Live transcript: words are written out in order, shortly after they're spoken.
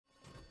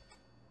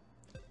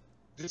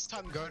this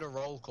time go to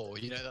roll call.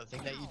 You know that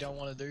thing that you don't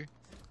want to do?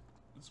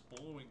 It's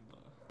boring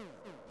though.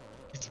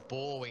 It's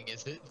boring,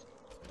 is it?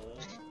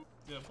 Boring?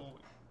 Yeah, boring.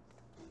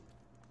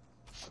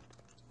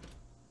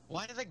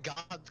 Why do the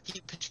guards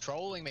keep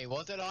patrolling me?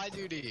 What did I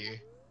do to you?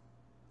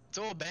 It's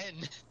all Ben.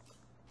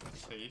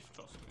 Safe,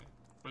 trust me.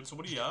 Wait, so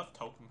what do you have?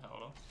 Talcum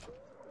powder?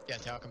 Yeah,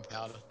 talcum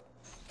powder.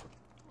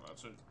 Alright,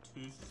 so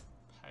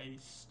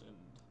toothpaste and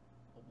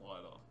a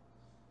lighter.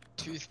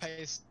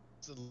 Toothpaste,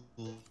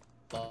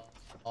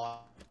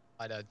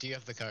 lighter. Do you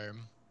have the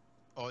comb?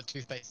 Or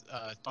toothpaste,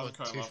 or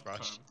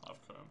toothbrush?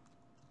 I've comb.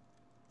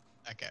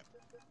 Okay.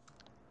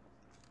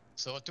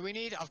 So what do we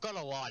need? I've got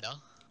a lighter.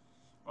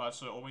 Right,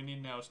 so all we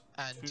need now is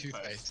and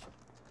toothpaste.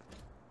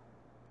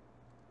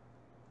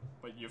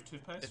 Wait, you have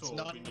toothpaste? It's or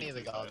not we need near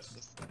the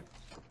toothpaste?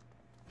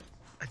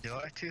 guards. Do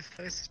I have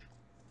toothpaste?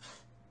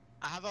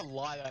 I have a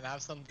lighter and I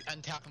have some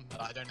and talcum,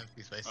 but I don't have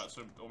toothpaste. Right,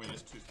 so all we need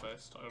is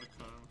toothpaste. I got a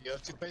comb. You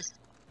have toothpaste?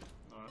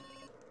 No.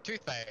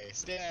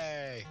 Toothpaste,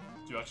 yay!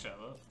 Do you actually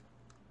have it?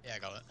 Yeah, I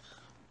got it.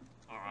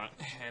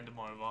 Alright, hand them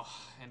over.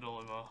 Hand all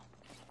over.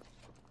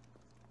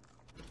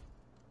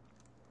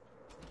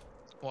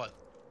 What?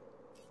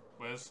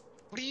 Where's...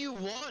 What do you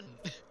want?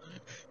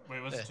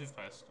 Wait, where's the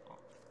toothpaste? Oh.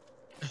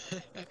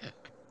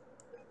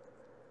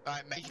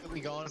 Alright, make sure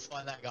we go on and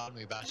find that guard and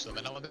we bash them.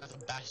 And I'm about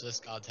to bash this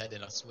guard's head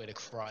in, I swear to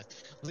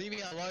Christ. Leave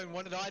me alone,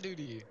 what did I do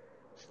to you?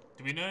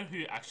 Do we know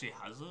who actually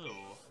has it,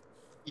 or...?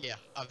 Yeah,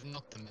 I've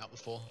knocked them out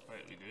before.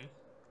 Wait, we do?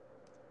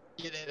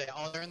 Yeah,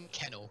 they're in the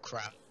kennel,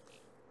 crap.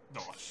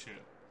 Oh, shit.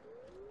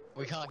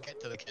 We can't get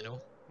to the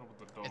kennel. Not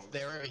with the dogs.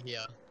 They're over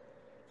here.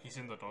 He's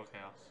in the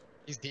doghouse.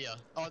 He's here.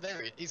 Oh,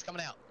 there he is. He's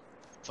coming out.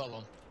 Follow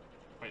him.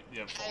 Wait,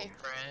 yeah, follow Hey, him.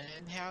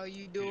 friend. How are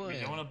you doing? We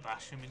don't want to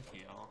bash him in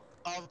here.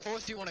 Oh, of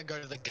course you want to go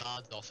to the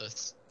guard's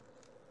office.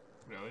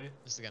 Really?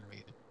 This is gonna be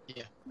good.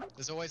 Yeah.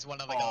 There's always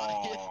one other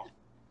guy here.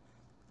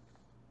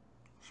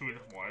 Should we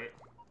just wait?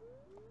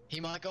 He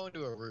might go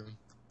into a room.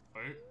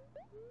 Wait?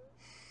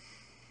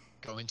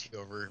 Go into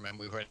your room and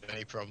we won't have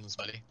any problems,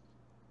 buddy.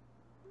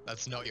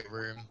 That's not your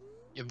room.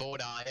 You're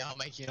bored, are you? I'll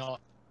make you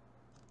not.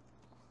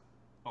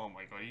 Oh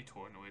my god, are you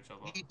talking to each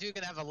other? You two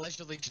gonna have a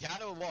leisurely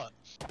chat or what?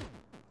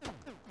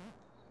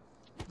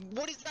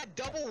 What is that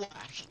double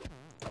whack?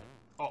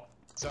 Oh.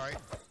 Sorry.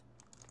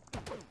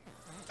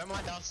 Don't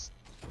mind us.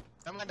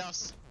 Don't mind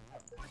us.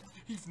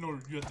 No,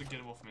 you have to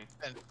get him off me.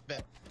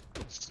 Ben.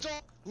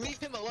 Stop! Leave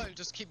him alone,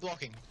 just keep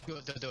blocking. Do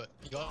it.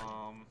 You got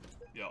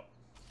it? Yep.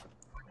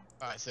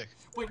 Alright, sick.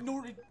 Wait,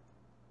 no,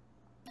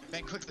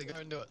 Ben, quickly, go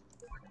and do it.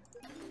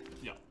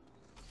 Yep.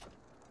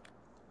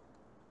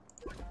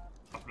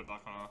 I put it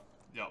back on her.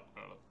 Yep,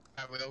 got it.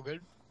 Are we all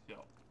good?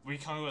 Yep. We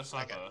can't go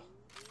outside Okay. though.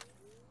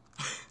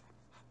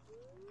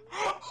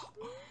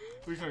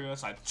 We can't go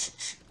outside.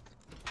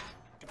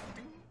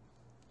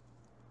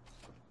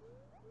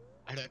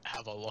 I don't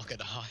have a locker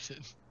to hide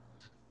in.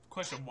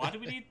 Question, why do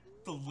we need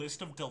the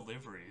list of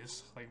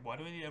deliveries? Like, why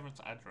do we need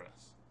everyone's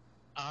address?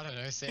 I don't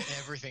know,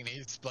 everything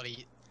needs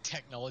bloody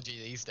technology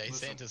these days.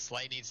 Listen. Santa's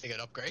sleigh needs to get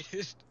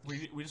upgraded.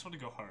 We just want to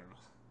go home.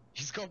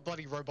 He's got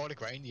bloody robotic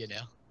reindeer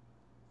now.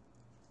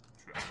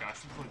 True. Okay, I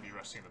should probably be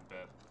resting in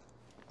bed.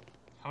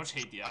 How much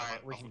heat do you have?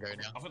 Alright, we can go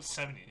now. I've got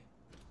 70.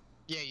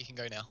 Yeah, you can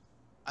go now.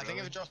 I think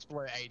if it drops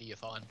below 80, you're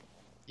fine.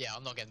 Yeah,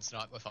 I'm not getting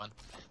sniped, we're fine.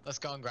 Let's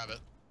go and grab it.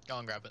 Go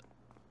and grab it.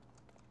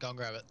 Go and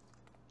grab it.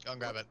 Go and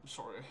grab it.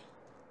 Sorry.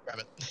 Grab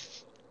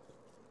it.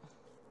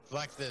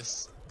 Like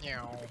this.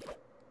 Meow.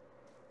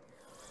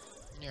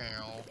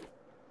 Meow.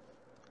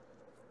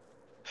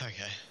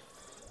 Okay.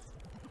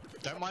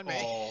 Don't mind me.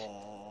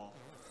 Oh.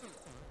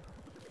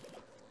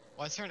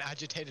 Why is there an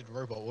agitated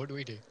robot? What do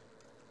we do?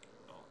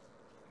 Oh,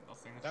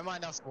 nothing. Don't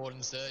mind us,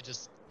 Warden, sir.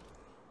 Just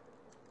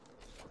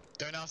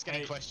don't ask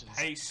any questions.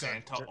 Hey, Go.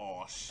 Santa.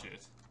 Oh,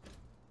 shit.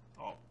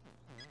 Oh.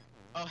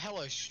 Oh,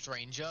 hello,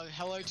 stranger.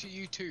 Hello to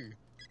you too.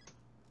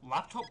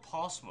 Laptop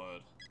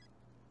password.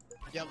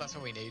 Yeah, that's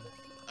what we need.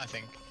 I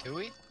think. Do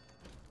we?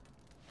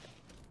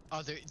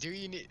 Oh, do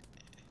you need?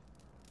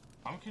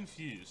 I'm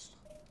confused.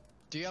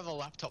 Do you have a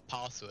laptop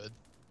password?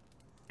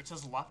 It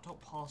says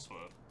laptop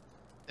password.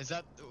 Is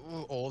that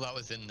all that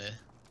was in there?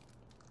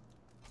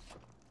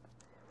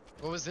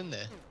 What was in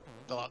there?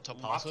 The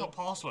laptop password?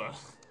 Laptop password.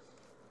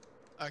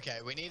 Okay,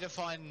 we need to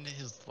find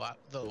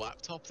the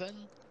laptop then?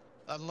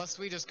 Unless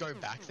we just go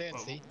back there and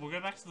Well, see. we'll go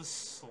back to the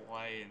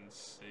sleigh and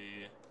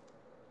see.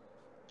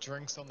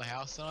 Drinks on the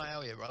house tonight?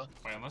 Hell yeah, brother.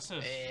 Wait, unless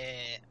there's...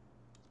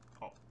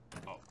 Oh.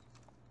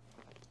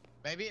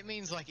 Maybe it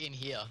means like in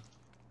here.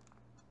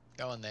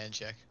 Go in there and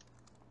check.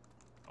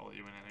 I'll let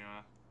you in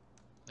anyway.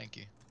 Thank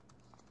you.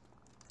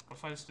 What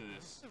if I just do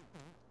this?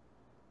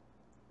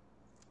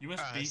 USB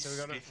Alright, so we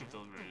gotta... stick of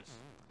deliveries.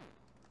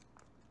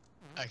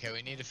 Okay,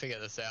 we need to figure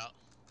this out.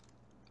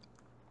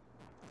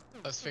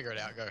 Let's figure it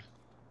out, go.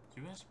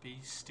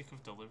 USB stick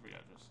of delivery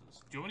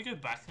addresses. Do you want me to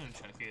go back there and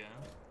check again?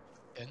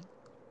 In?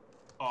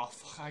 Oh,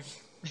 fuck.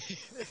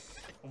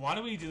 Why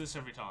do we do this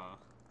every time?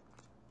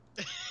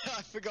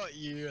 I forgot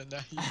you and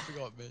now you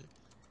forgot me.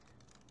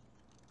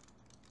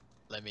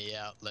 Let me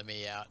out,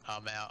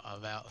 I'm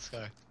out, let's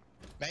go.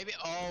 Maybe.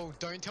 Oh,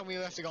 don't tell me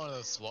we have to go into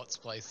the slots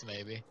place.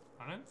 Maybe.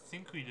 I don't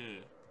think we do.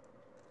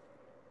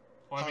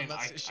 Well, I mean,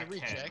 should we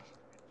can. check?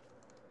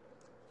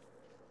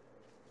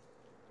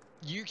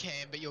 You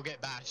can, but you'll get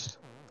bashed.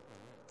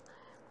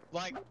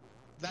 Like,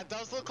 that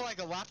does look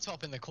like a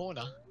laptop in the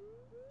corner.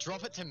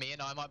 Drop it to me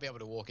and I might be able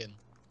to walk in.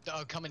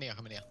 Oh, come in here,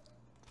 come in here.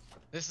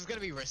 This is gonna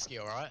be risky,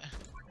 alright?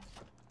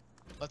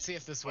 Let's see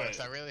if this works.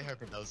 I really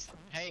hope it does.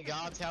 Hey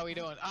guards, how are we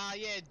doing? Ah,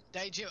 yeah,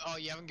 hey Jim. Oh,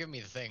 you haven't given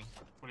me the thing.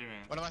 What do you mean?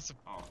 What am I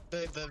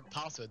the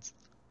passwords.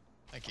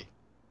 Thank you.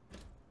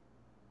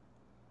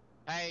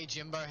 Hey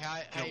Jimbo,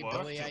 hey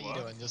Billy, how you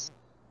doing? Just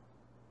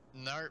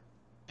nope.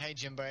 Hey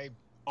Jimbo. Hey,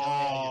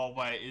 oh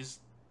wait,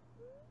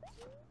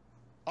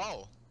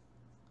 oh,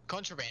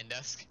 contraband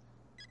desk.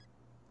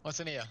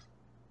 What's in here?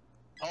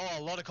 Oh,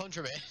 a lot of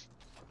contraband.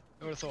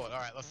 Who would have thought? All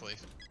right, let's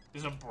leave.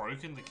 Is it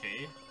broken, the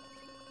key?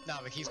 No,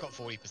 the key's got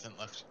 40%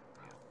 left.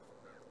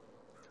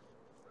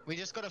 We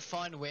just gotta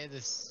find where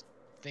this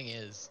thing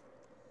is.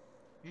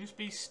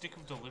 USB stick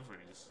of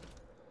deliveries.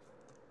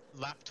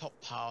 Laptop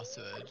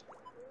password.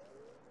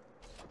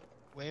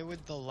 Where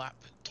would the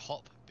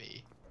laptop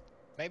be?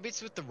 Maybe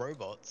it's with the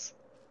robots.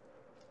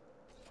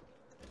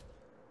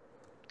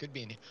 Could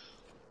be in here.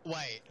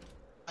 Wait,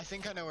 I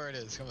think I know where it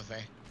is. Come with me.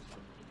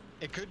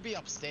 It could be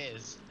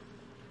upstairs.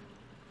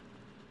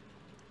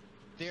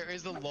 There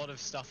is a lot of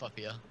stuff up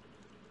here.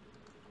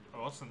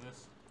 Oh, what's in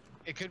this?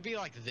 It could be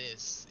like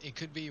this. It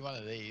could be one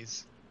of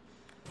these.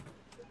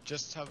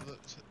 Just have the...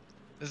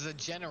 There's a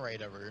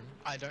generator room.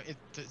 I don't...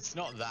 It's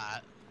not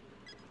that.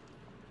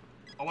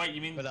 Oh wait,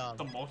 you mean but,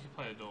 the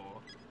multiplayer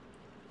door?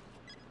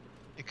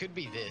 It could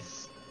be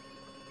this.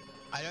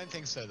 I don't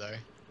think so though.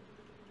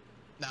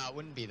 Nah, it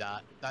wouldn't be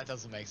that. That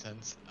doesn't make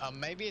sense.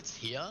 Maybe it's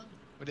here?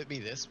 Would it be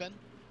this, Ben?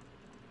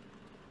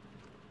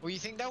 Well, you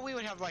think that we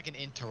would have like an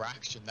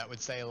interaction that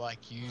would say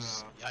like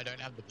use... I don't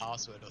have the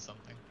password or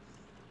something.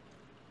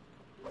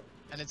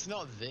 And it's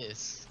not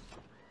this.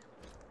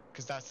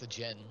 Because that's the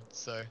gen,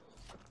 so...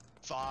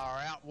 Far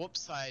out.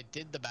 Whoops, I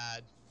did the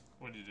bad.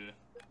 What did you do?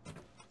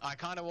 I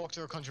kind of walked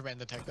through a contraband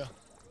detector.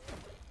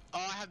 Oh,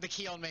 I have the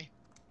key on me.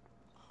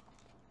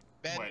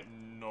 Ben. Wait,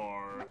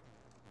 no.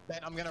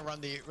 Ben, I'm gonna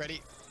run the...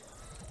 Ready?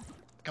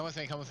 Come with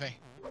me, come with me.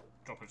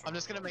 Drop it. I'm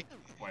just gonna make...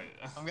 Wait.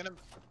 I'm gonna...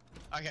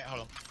 Okay,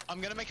 hold on.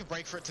 I'm gonna make a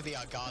break for it to the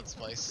guard's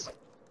place.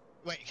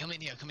 Wait, come in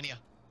here, come in here.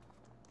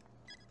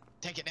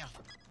 Take it now.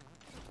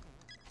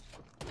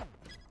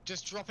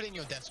 Just drop it in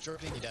your desk,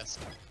 drop it in your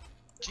desk.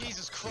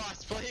 Jesus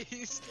Christ,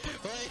 please!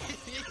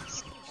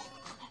 Please!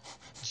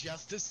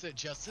 Justice,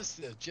 justice,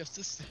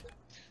 justice.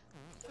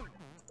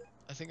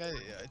 I think I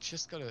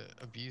just got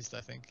abused,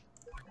 I think.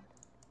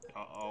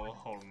 I'll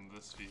hold on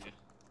this for you.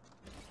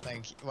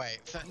 Thank you. Wait,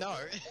 no.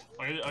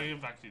 I'll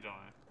give back to you, don't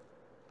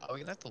I? Are we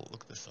gonna have to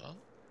look this up?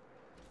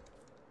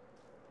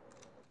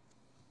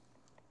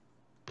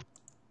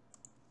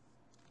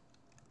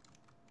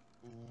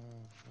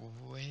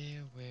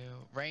 Where?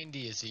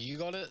 Reindeer, so you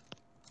got it?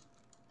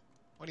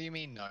 What do you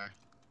mean, no?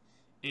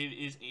 It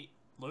is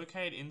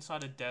located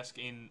inside a desk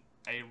in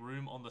a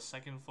room on the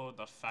second floor of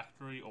the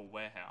factory or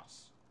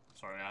warehouse.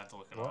 Sorry, I had to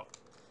look it up.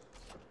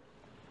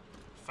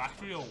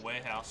 Factory or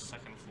warehouse,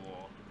 second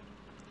floor.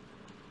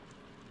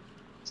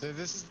 So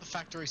this is the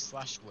factory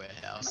 /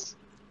 warehouse.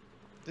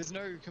 There's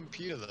no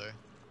computer though.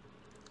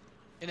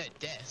 In a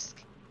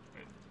desk.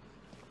 Wait.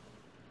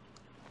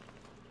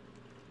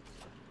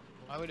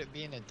 Why would it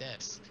be in a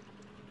desk?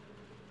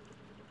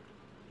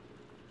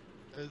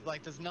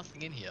 Like, there's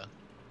nothing in here.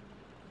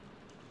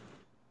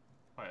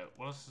 Wait,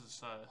 what else does it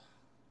say?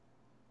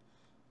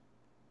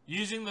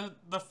 Using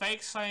the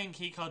fake cyan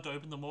keycard to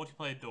open the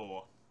multiplayer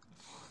door.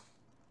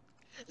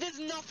 There's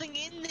nothing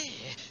in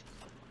there!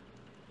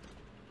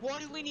 Why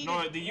do we need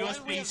No, the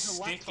USB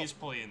stick is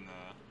probably in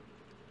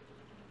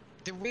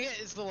there.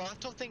 Is the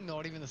laptop thing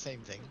not even the same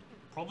thing?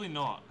 Probably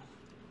not.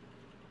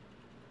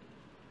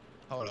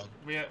 Hold on.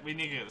 We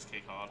need to get this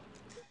keycard.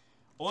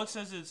 All it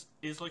says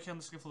is located on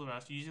the second floor of the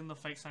house. Using the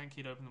fake sign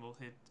key to open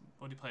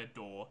the multiplayer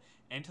door,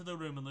 enter the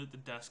room and loot the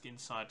desk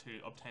inside to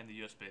obtain the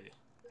USB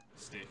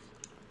stick.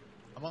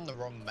 I'm on the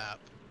wrong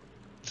map.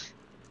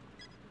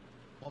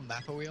 What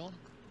map are we on?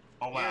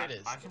 Oh wow, Here it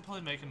is. I can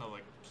probably make another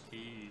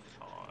key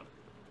card.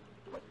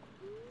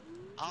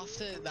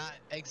 After that,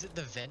 exit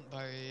the vent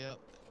barrier.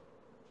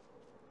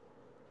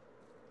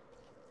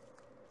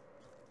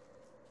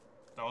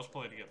 That was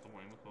probably to get the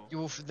wing. You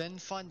will then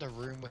find a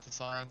room with a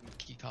cyan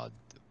keycard.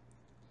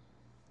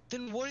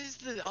 Then what is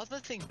the other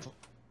thing for?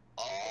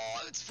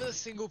 Oh, it's for the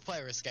single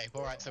player escape.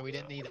 Alright, so we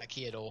didn't need that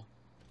key at all.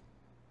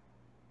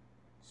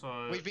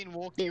 So we've been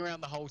walking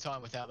around the whole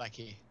time without that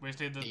key. We just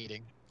need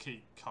the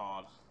key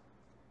card.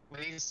 We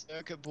need a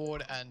circuit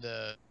board and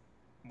a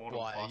molten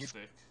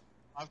plastic.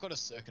 I've got a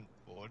circuit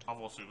board. I've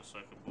also got a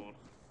circuit board.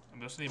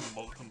 And we also need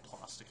molten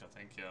plastic, I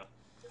think, yeah.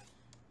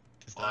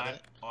 Is that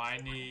it? I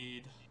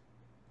need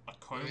a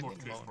comb or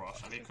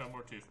toothbrush. I need a comb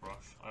or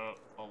toothbrush. I got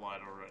a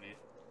light already.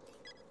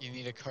 You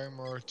need a comb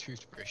or a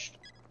toothbrush.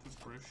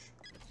 Toothbrush.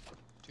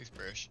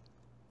 Toothbrush.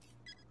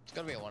 It's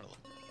gotta be one of them.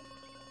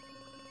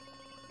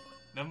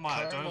 Never mind,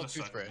 I don't Comb have or a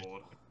circuit toothbrush?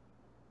 board.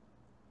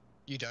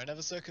 You don't have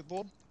a circuit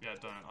board? Yeah, I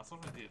don't. I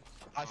thought I did.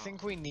 I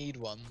think we need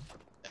one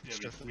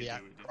extra for we the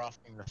do.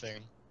 crafting the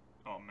thing.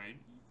 Oh, maybe?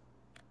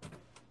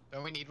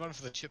 Don't we need one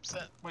for the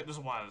chipset? Wait, there's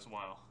a wire,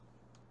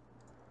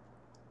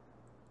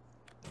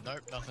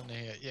 Nope, nothing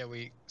here. Yeah,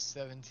 we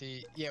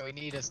 70. Yeah, we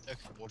need a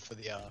circuit board for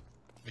the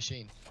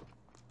machine.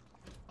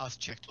 I've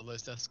checked all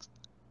those desks.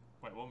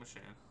 Wait, what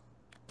machine?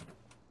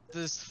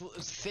 This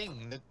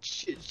thing, the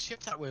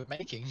chip that we're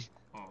making.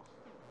 Oh.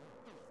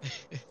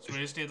 So we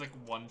just need like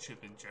one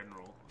chip in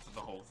general for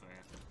the whole thing.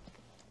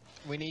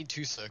 We need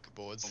 2 circuit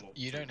boards. Oh, well,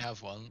 You 2. don't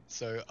have one,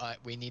 so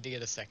we need to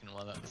get a second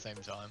one at the same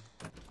time.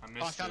 I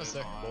missed I found a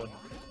circuit board.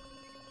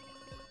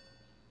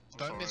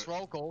 Don't miss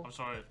roll call. I'm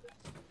sorry.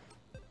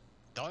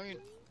 Don't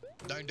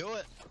do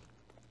it.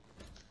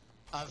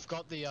 I've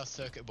got the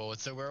circuit board,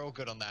 so we're all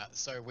good on that.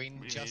 So we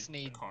just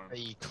need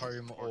the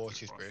comb or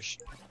toothbrush.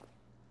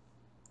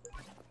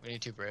 We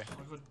need toothbrush. I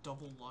got a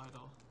double lighter.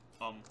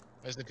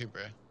 Where's the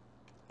toothbrush?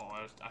 Oh,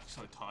 I was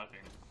actually typing.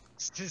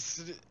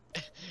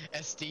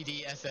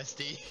 STD,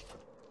 SSD.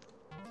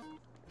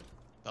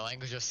 The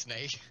language of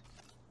snake.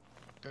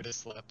 Go to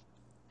sleep.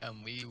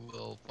 And we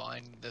will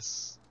find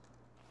this.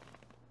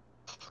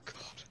 Oh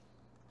god.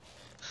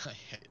 I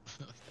hate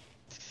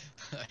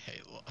I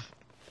hate life.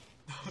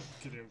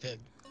 Get him. Dead.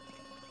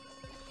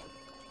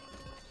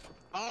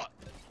 Oh!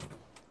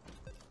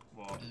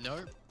 What?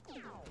 Nope.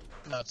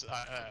 That's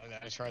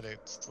I tried to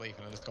sleep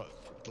and I just got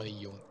bloody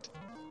yoinked.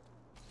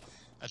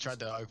 I tried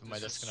to open my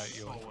desk and I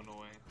so yoinked.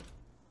 annoying.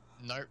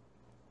 Nope.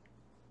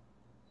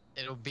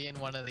 It'll be in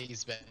one of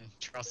these, Ben.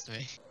 Trust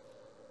me.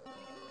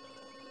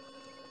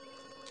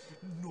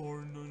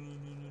 No.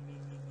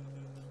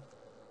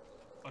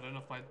 I don't know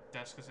if my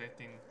desk is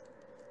anything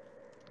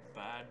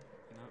bad,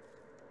 you know?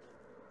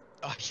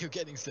 Oh, you're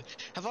getting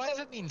have I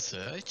ever been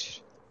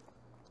searched?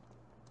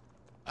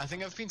 I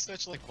think I've been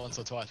searched like once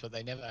or twice, but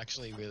they never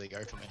actually really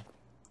go for me.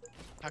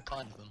 How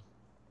kind of them.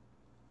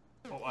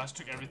 Oh, I just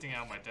took everything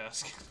out of my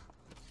desk.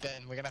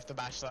 Ben, we're gonna have to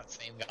bash that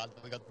same guard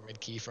that we got the red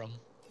key from.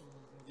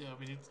 Yeah,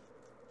 we need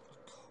a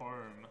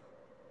comb.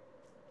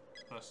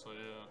 Firstly,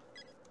 yeah.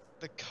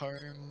 The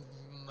comb,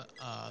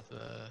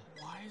 the...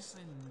 Why is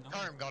there no...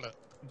 Comb, got it.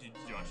 Did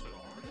you actually...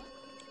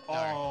 No,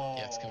 Oh!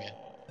 yes, come here.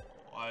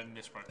 I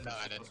mispracticed. No,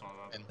 I didn't. That's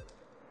not Ben. bad.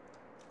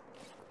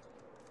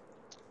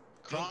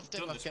 Craft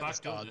it, let's get this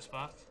guard. This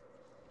back.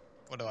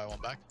 What do I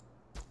want back?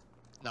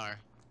 No.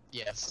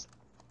 Yes.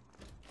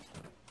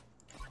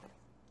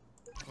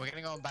 We're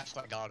gonna go and bash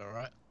that guard,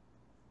 alright?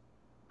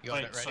 You got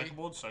Wait, it ready?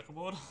 circuit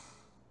board?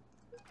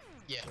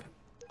 Yeah.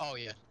 Oh,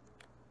 yeah.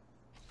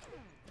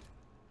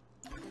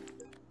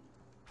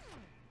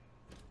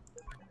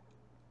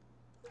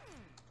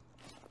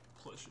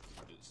 Pleasure.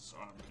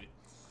 Sorry, I'm ready.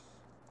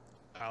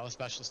 Our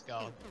special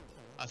guard.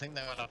 I think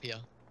they went up here.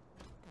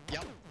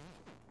 Yep.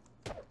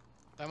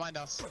 Don't mind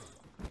us.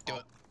 Do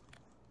it.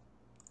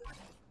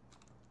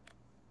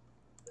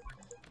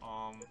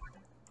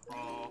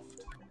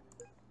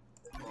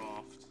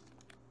 Craft.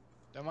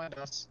 Don't mind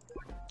us.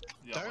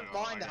 Yeah, Don't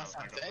mind us,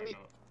 I say.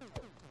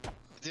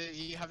 Do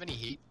you have any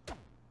heat?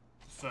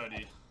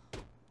 30.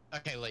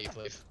 Okay,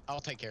 leave. I'll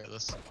take care of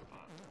this.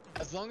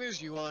 As long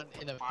as you aren't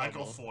in a I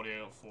bubble. got 40,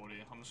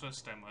 I'm just gonna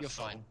stay myself You're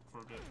fine. for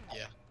a bit.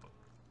 Yeah.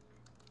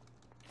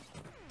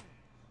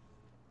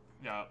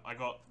 Yeah,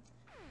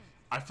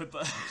 I put the...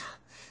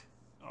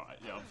 Alright,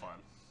 yeah, I'm fine.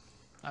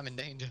 I'm in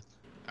danger.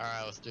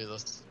 Alright, let's do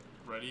this.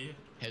 Ready?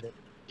 Hit it.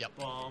 Yep.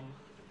 Bomb.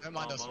 Don't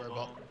mind us,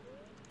 robot.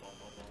 Bomb.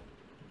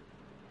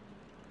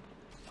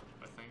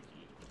 I think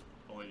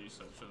I'll let you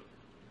search it.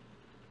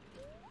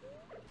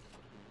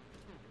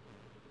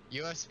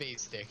 USB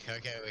stick.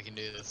 Okay, we can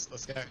do this.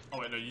 Let's go. Oh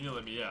wait, no, you need to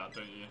let me out,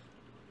 don't you?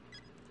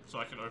 So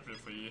I can open it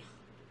for you.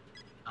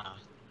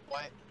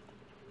 Wait.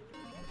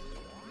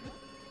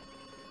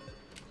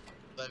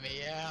 Let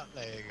me out.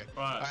 There you go.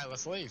 Right. Alright,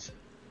 let's leave.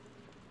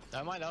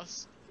 Don't mind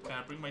us. Can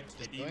I bring my Just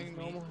teddy doing with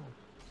me? normal.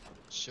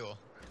 Sure.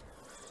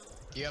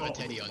 Do you have a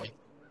teddy on you?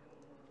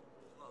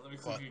 Let me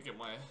quickly get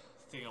my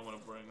thing I want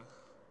to bring.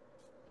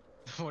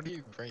 What are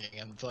you bringing?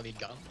 A bloody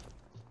gun?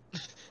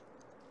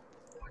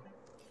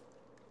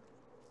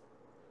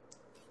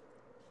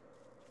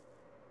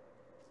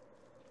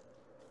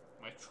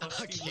 My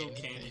trusty little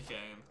candy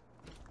cane.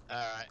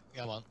 Alright,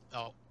 come on.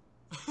 Oh.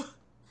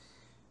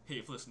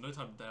 Hey, listen, no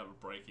time to have a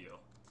break here.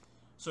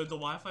 So the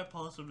Wi-Fi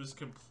password is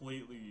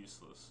completely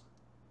useless.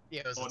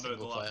 Yeah, it was Oh a no, the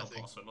single player laptop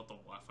thing. password, not the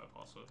Wi-Fi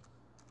password.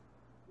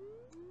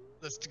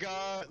 Let's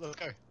go. Let's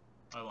go.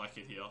 I like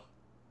it here.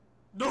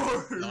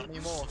 No! Not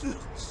anymore.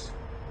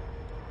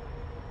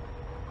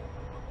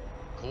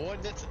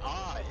 Coordinates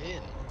are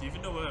in. Do you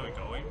even know where we're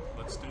going?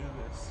 Let's do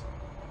this.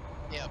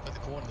 Yeah, but the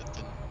coordinates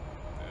didn't.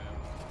 Damn.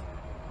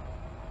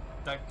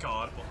 That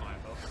guard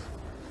behind us.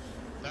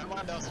 Don't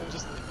mind us, we're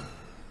just leaving.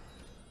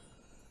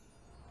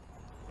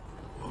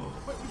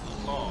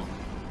 Oh.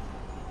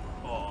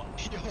 Oh.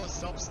 Yo,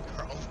 stop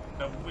scroll.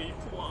 And we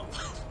pull up.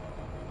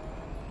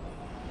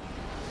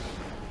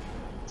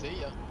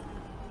 See ya.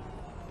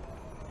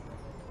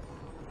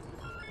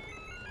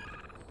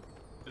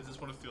 Is this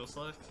what it feels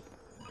like?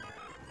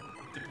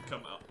 To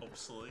become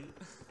obsolete?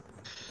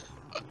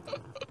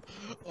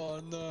 Oh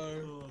no.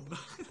 Oh no.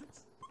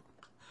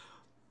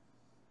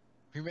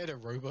 We made a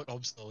robot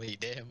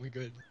obsolete. Damn, we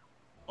good.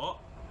 Oh!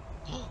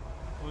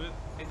 With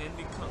an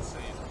ending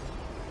cutscene.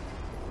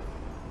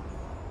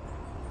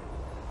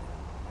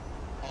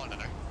 Oh no.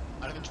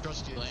 I don't even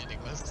trust you landing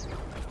this.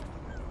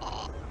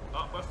 Oh,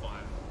 Oh, we're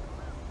fine.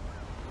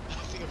 I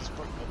think I just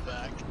broke my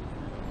back.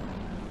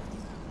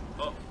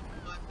 Oh.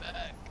 My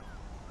back.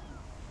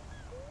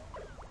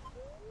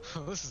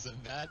 This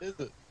isn't bad, is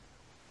it?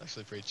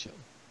 Actually pretty chill.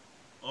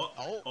 Oh.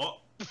 Oh. Oh.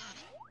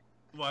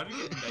 Why do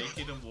we get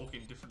naked and walk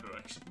in different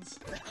directions?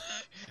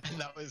 And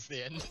that was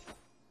the end.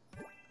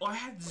 I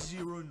had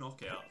 0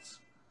 knockouts.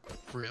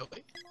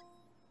 Really?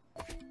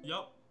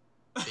 Yup.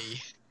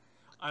 B.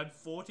 I had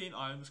 14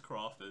 items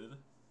crafted,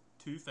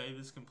 2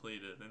 favors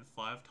completed, and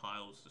 5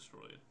 tiles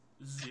destroyed.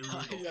 0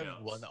 I knockouts.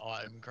 have 1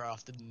 item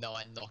crafted,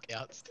 9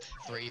 knockouts,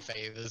 3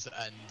 favors,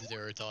 and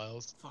 0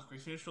 tiles. Fuck, we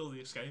finished all the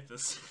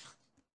escapists.